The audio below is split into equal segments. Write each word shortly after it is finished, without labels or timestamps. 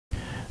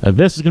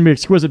This is going to be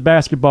Exquisite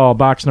Basketball,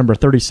 box number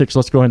 36.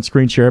 Let's go ahead and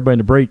screen share everybody in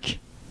the break.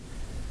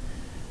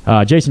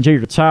 Jason J,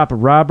 you're at the top.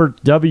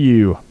 Robert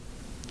W,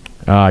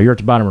 you're at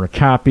the bottom of the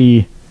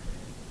copy.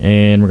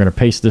 And we're going to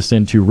paste this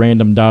into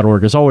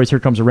random.org. As always, here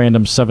comes a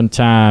random 7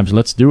 times.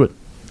 Let's do it.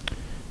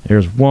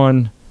 There's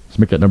 1. Let's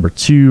make that number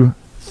 2,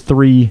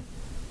 3,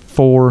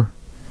 4,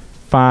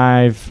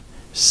 5,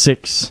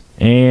 6,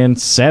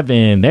 and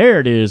 7. There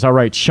it is. All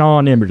right,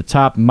 Sean M, you're at the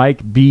top.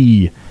 Mike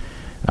B,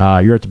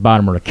 you're at the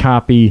bottom of the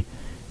copy.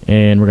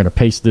 And we're going to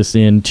paste this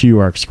into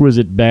our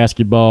Exquisite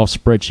Basketball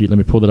spreadsheet. Let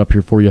me pull that up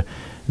here for you.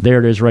 There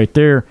it is right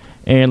there.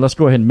 And let's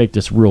go ahead and make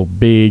this real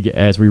big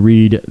as we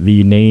read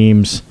the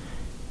names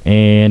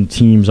and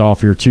teams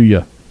off here to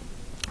you.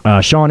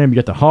 Sean M, you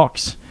got the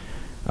Hawks.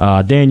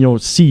 Daniel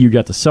C, you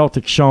got the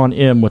Celtics. Sean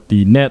M with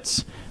the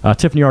Nets.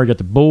 Tiffany R, you got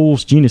the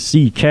Bulls. Gina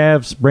C,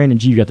 Cavs. Brandon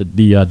G, you got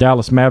the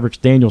Dallas Mavericks.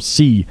 Daniel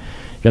C, you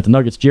got the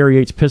Nuggets. Jerry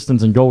H,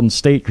 Pistons and Golden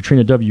State.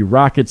 Katrina W,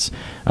 Rockets.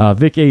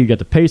 Vic A, you got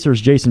the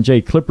Pacers. Jason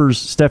J, Clippers.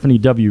 Stephanie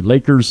W,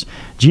 Lakers.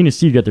 Gina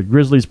C, you got the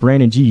Grizzlies.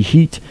 Brandon G,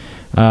 Heat.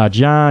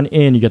 John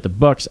N, you got the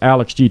Bucks.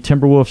 Alex G,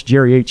 Timberwolves.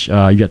 Jerry H,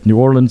 you got New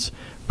Orleans.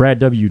 Brad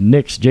W,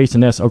 Knicks.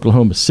 Jason S,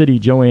 Oklahoma City.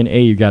 Joanne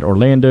A, you got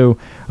Orlando.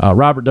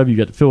 Robert W, you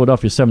got the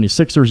Philadelphia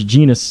 76ers.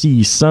 Gina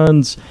C,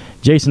 Suns.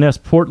 Jason S,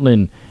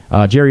 Portland.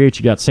 Jerry H,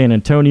 you got San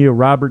Antonio.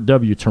 Robert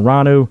W,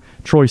 Toronto.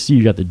 Troy C,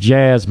 you got the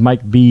Jazz.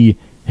 Mike B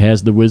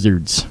has the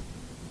Wizards.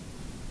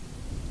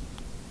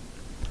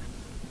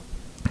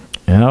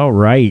 All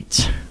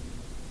right.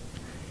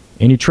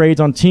 Any trades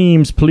on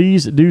teams,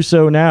 please do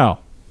so now.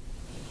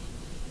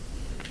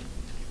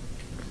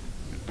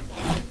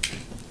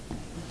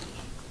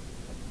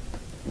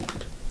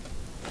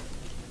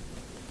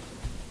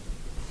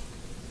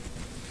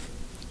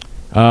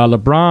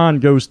 LeBron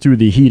goes to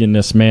the Heat in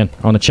this, man,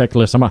 on the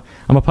checklist. I'm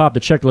gonna pop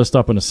the checklist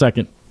up in a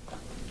second.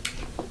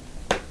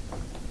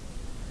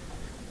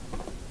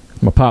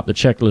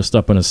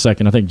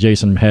 I think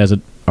Jason has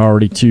it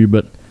already too,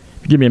 but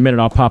if you give me a minute,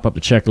 I'll pop up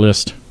the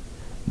checklist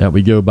that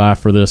we go by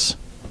for this.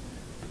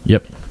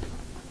 Yep.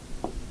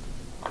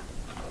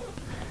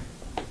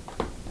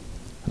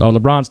 Oh,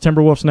 LeBron's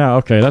Timberwolves now?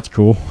 Okay, that's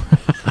cool.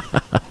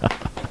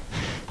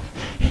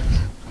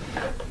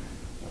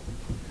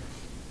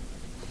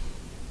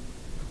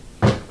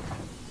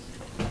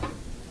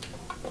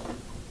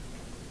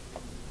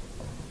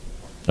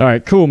 All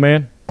right, cool,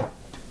 man.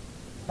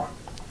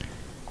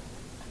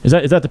 Is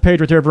that the page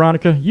right there,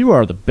 Veronica? You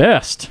are the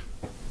best.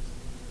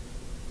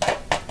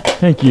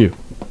 Thank you.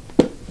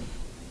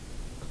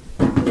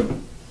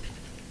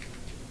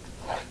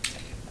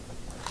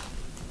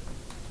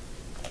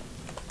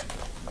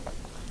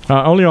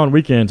 Only on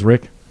weekends,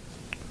 Rick.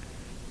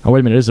 Oh, wait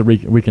a minute. It is a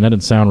weekend. That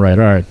didn't sound right.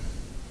 All right.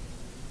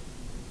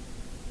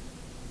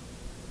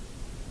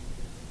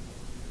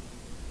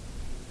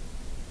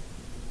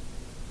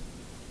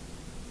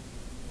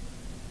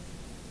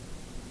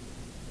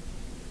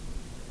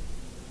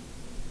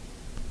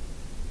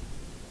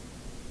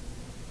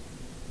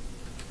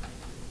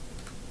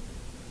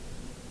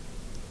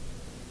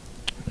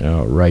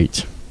 All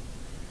right.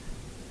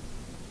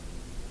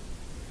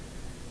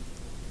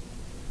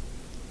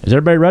 Is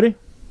everybody ready?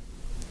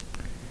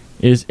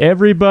 Is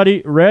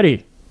everybody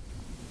ready?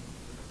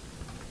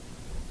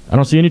 I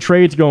don't see any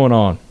trades going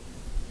on.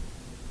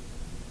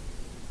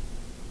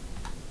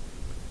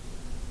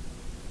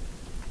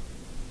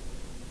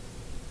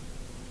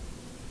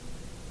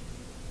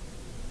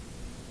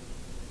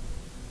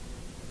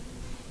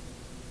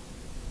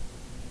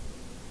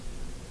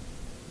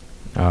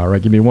 All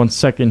right, give me 1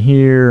 second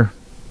here.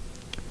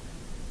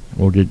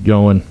 We'll get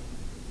going.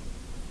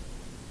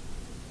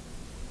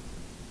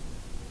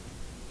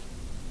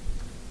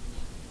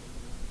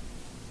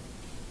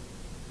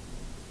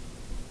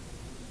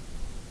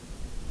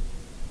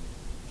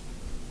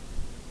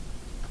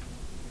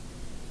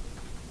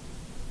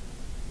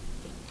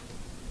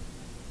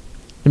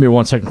 Give me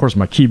 1 second. Of course,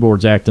 my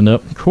keyboard's acting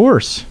up. Of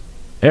course.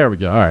 There we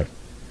go. All right.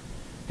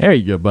 There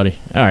you go, buddy.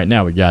 All right,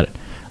 now we got it.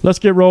 Let's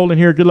get rolling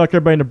here. Good luck,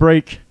 everybody, in the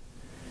break.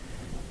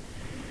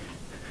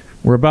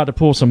 We're about to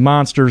pull some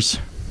monsters.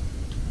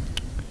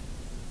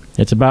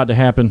 It's about to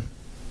happen.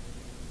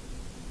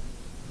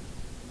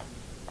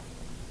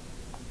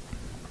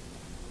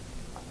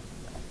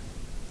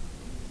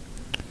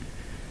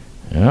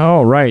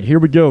 All right, here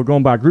we go.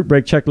 Going by group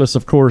break checklist,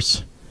 of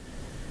course.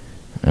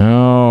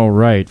 All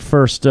right,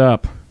 first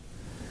up,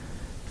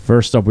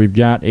 we've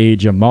got a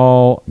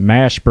Jamal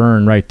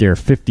Mashburn right there.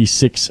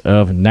 56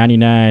 of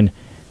 99.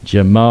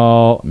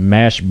 Jamal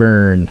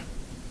Mashburn.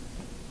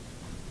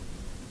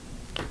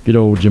 Good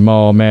old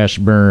Jamal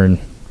Mashburn.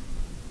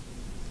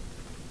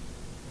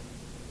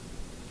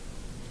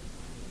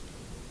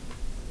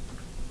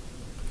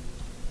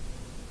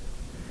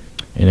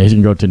 And he's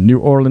going to go to New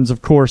Orleans,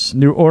 of course.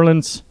 New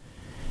Orleans.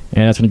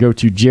 And that's going to go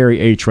to Jerry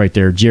H right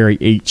there. Jerry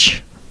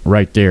H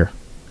right there.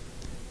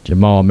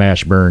 Jamal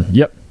Mashburn.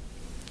 Yep.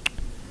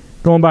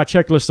 Going by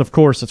checklist, of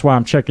course. That's why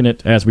I'm checking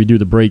it as we do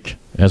the break,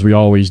 as we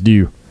always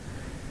do.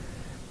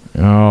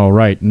 All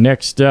right.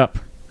 Next up,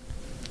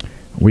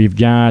 We've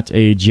got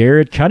a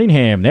Jared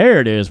Cunningham.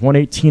 There it is.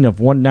 118 of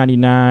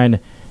 199.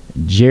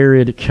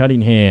 Jared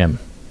Cunningham.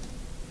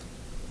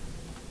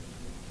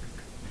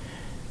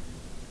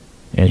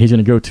 And he's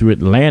going to go to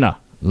Atlanta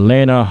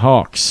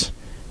Hawks.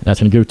 That's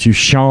going to go to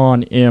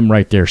Sean M.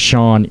 right there.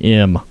 Sean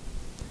M.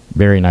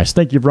 Very nice.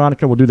 Thank you,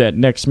 Veronica. We'll do that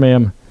next,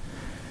 ma'am.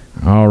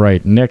 All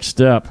right, next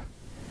up.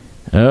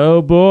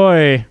 Oh,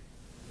 boy.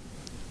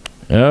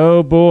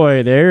 Oh,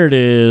 boy. There it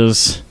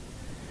is.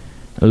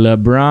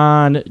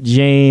 LeBron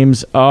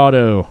James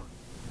auto.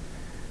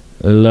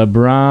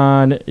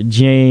 LeBron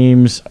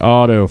James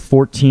auto.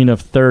 14 of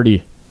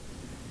 30.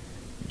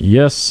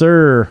 Yes,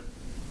 sir.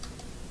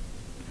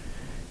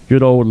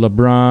 Good old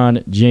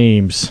LeBron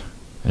James.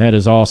 That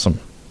is awesome.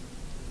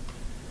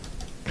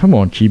 Come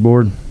on,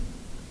 keyboard.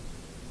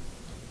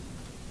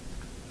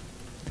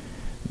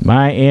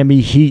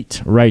 Miami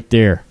Heat right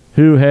there.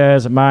 Who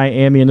has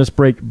Miami in this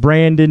break?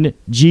 Brandon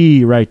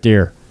G right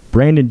there.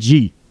 Brandon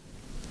G.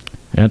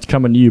 That's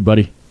coming to you,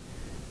 buddy.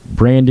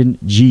 Brandon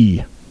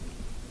G.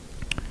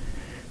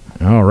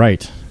 All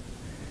right.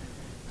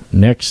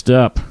 Next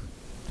up.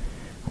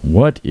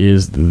 What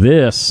is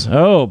this?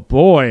 Oh,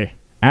 boy.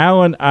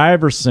 Allen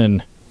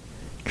Iverson.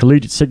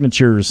 Collegiate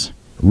Signatures.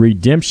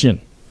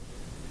 Redemption.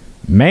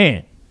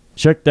 Man,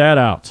 check that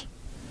out.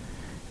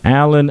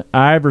 Allen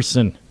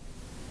Iverson.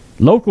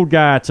 Local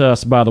guy to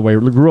us, by the way.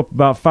 Grew up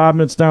about 5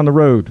 minutes down the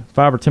road.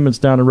 5 or 10 minutes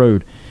down the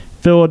road.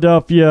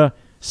 Philadelphia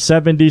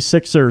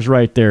 76ers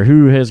right there.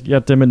 Who has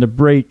got them in the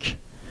break?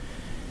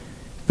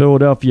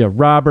 Philadelphia.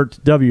 Robert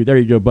W. There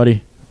you go,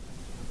 buddy.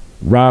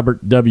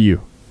 Robert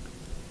W.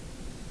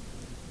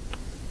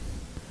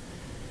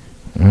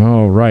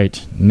 All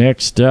right.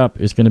 Next up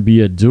is going to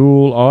be a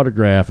dual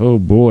autograph. Oh,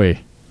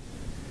 boy.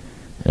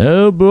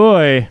 Oh,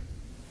 boy.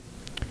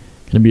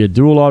 Going to be a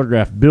dual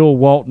autograph. Bill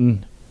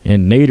Walton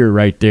and Nader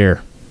right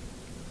there.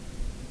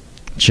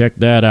 Check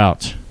that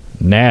out.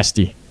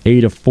 Nasty.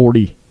 8 of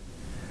 40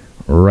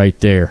 right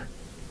there.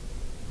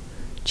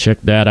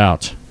 Check that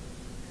out.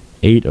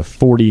 8 of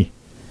 40.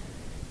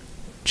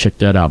 Check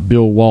that out.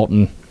 Bill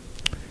Walton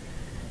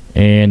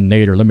and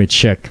Nader. Let me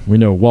check. We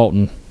know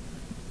Walton.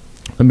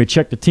 Let me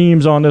check the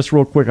teams on this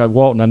real quick.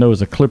 Walton, I know, is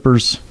the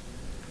Clippers.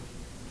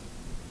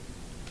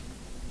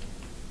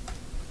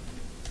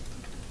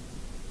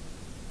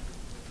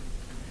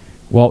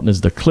 Walton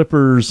is the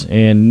Clippers,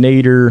 and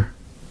Nader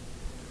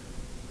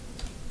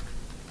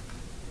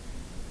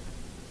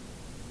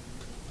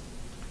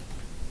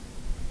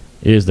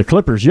is the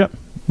Clippers. Yep.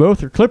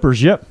 Both are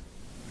Clippers. Yep.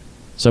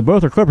 So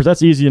both are Clippers.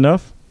 That's easy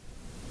enough.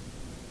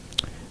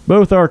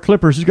 Both are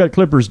Clippers. Who's got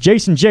Clippers?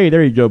 Jason J.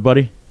 There you go,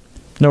 buddy.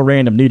 No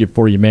random needed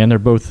for you, man. They're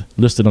both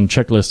listed on the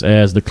checklist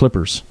as the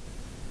Clippers.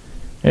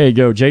 There you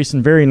go,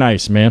 Jason. Very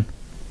nice, man.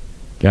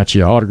 Got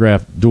you an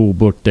autographed dual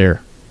book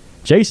there.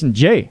 Jason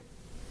J.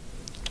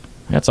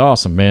 That's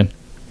awesome, man.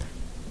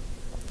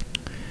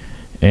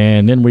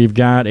 And then we've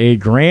got a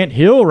Grant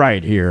Hill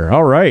right here.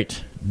 All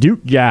right.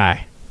 Duke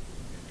guy.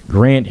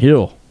 Grant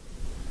Hill.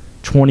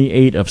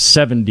 28 of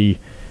 70.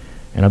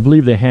 And I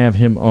believe they have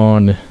him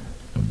on. I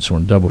just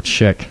want to double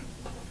check.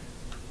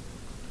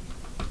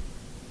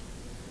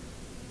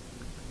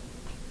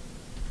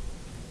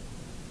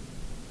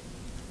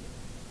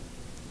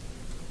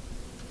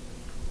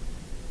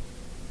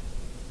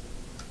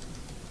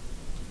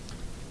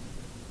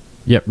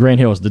 Yep, Grant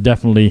Hill is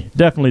definitely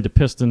the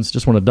Pistons.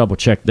 Just want to double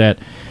check that.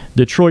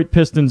 Detroit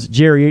Pistons,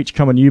 Jerry H.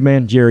 coming to you,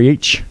 man. Jerry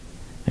H.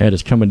 That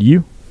is coming to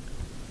you.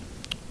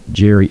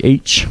 Jerry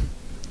H.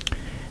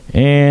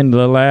 And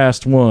the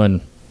last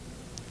one.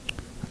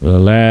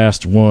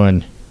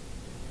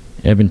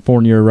 Evan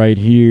Fournier right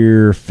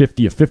here.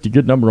 50 of 50.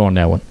 Good number on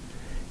that one.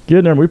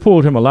 Good number. We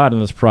pulled him a lot in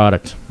this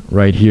product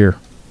right here.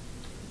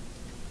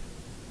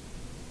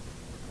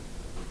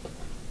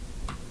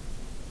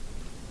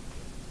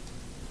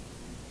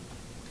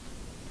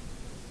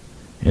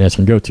 And that's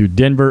going to go to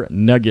Denver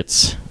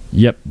Nuggets.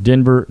 Yep,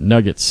 Denver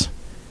Nuggets.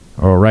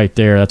 Oh, right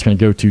there. That's going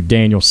to go to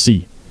Daniel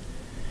C.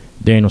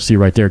 Daniel C.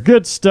 right there.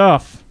 Good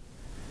stuff.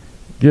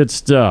 Good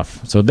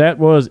stuff. So that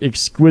was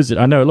Exquisite.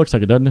 I know it looks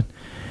like it, doesn't it?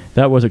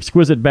 That was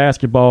Exquisite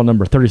Basketball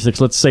number 36.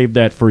 Let's save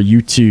that for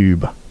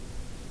YouTube.